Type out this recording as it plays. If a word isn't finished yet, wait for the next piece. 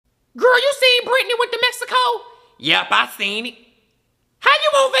Girl, you seen Brittany went to Mexico? Yep, I seen it. How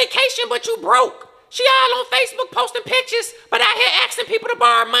you on vacation but you broke? She all on Facebook posting pictures, but out here asking people to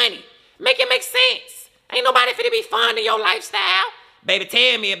borrow money. Make it make sense. Ain't nobody finna be funding your lifestyle. Baby,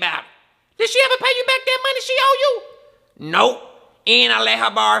 tell me about it. Did she ever pay you back that money she owe you? Nope. And I let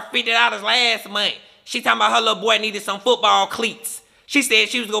her borrow $50 last month. She talking about her little boy needed some football cleats. She said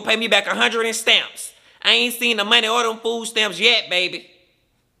she was gonna pay me back 100 in stamps. I ain't seen the money or them food stamps yet, baby.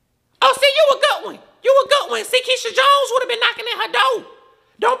 Oh, see, you a good one. You a good one. See, Keisha Jones would have been knocking at her door.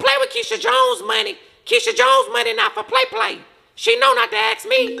 Don't play with Keisha Jones' money. Keisha Jones' money not for play. She know not to ask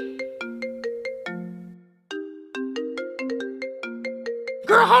me.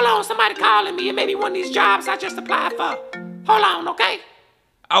 Girl, hold on. Somebody calling me. It may be one of these jobs I just applied for. Hold on, okay?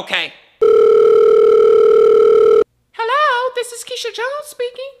 Okay. Hello, this is Keisha Jones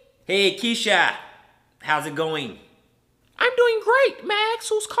speaking. Hey, Keisha. How's it going? I'm doing great. May I ask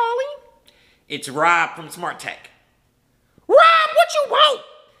who's calling? It's Rob from Smart Tech. Rob, what you want?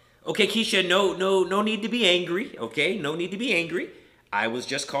 Okay, Keisha, no need to be angry, okay? No need to be angry. I was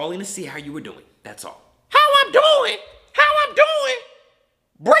just calling to see how you were doing. That's all. How I'm doing?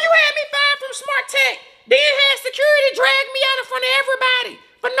 Bro, you had me fired from Smart Tech. Then had security drag me out in front of everybody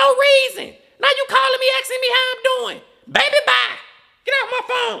for no reason. Now you calling me asking me how I'm doing. Baby, bye. Get off my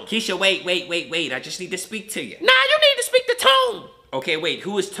phone. Keisha, wait. I just need to speak to you. Nah, you need to speak to Tone. Okay, wait.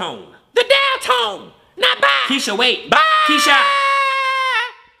 Who is Tone? The dial tone. Not bye. Keisha, wait. Bye. Keisha.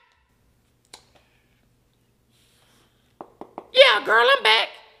 Yeah, girl, I'm back.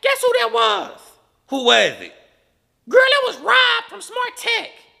 Guess who that was? Who was it? Girl, it was Rob from Smart Tech.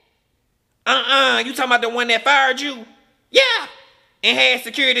 You talking about the one that fired you? Yeah. And had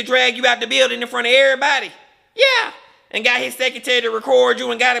security drag you out the building in front of everybody? Yeah. And got his secretary to record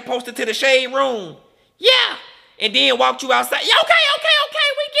you and got it posted to the shade room? Yeah. And then walked you outside? Yeah, okay.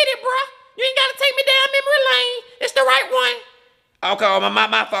 We get it, bruh. You ain't gotta take me down memory lane. It's the right one. Okay,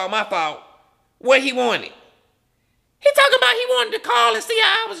 my fault. What he wanted? He talking about he wanted to call and see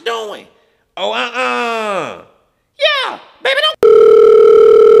how I was doing. Oh, Yeah, baby, don't.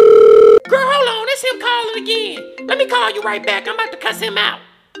 Girl, hold on. It's him calling again. Let me call you right back. I'm about to cuss him out.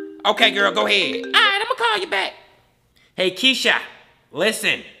 Okay, girl, go ahead. All right, I'm gonna call you back. Hey, Keisha,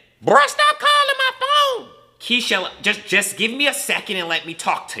 listen. Bruh, stop calling my phone. Keisha, just give me a second and let me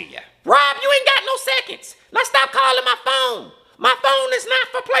talk to you. Rob, you ain't got no seconds. Now stop calling my phone. My phone is not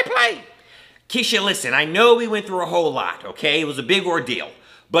for play. Keisha, listen, I know we went through a whole lot, okay? It was a big ordeal.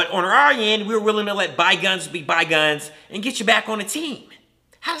 But on our end, we were willing to let bygones be bygones and get you back on the team.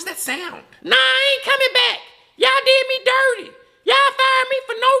 How does that sound? Nah, I ain't coming back. Y'all did me dirty. Y'all fired me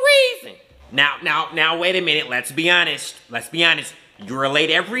for no reason. Now, wait a minute. Let's be honest. You were late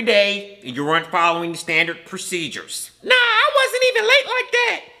every day and you weren't following the standard procedures. Nah, I wasn't even late like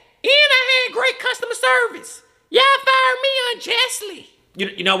that. And I had great customer service. Y'all fired me unjustly.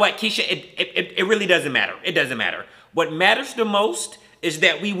 You know what, Keisha? It really doesn't matter. It doesn't matter. What matters the most is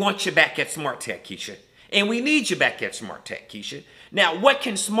that we want you back at Smart Tech, Keisha. And we need you back at Smart Tech, Keisha. Now, what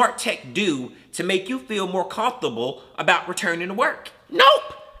can Smart Tech do to make you feel more comfortable about returning to work?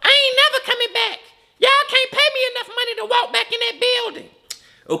 Nope. I ain't never coming back. Y'all can't pay me enough money to walk back in that building.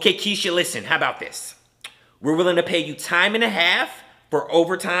 Okay, Keisha, listen. How about this? We're willing to pay you time and a half for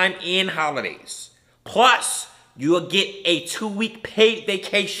overtime and holidays. Plus, you'll get a 2-week paid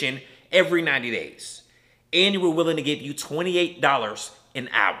vacation every 90 days. And we're willing to give you $28 an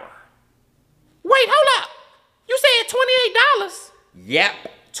hour. Wait, hold up. You said $28? Yep,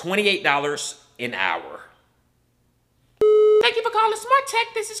 $28 an hour. Thank you for calling Smart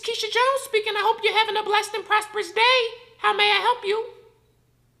Tech. This is Keisha Jones speaking. I hope you're having a blessed and prosperous day. How may I help you?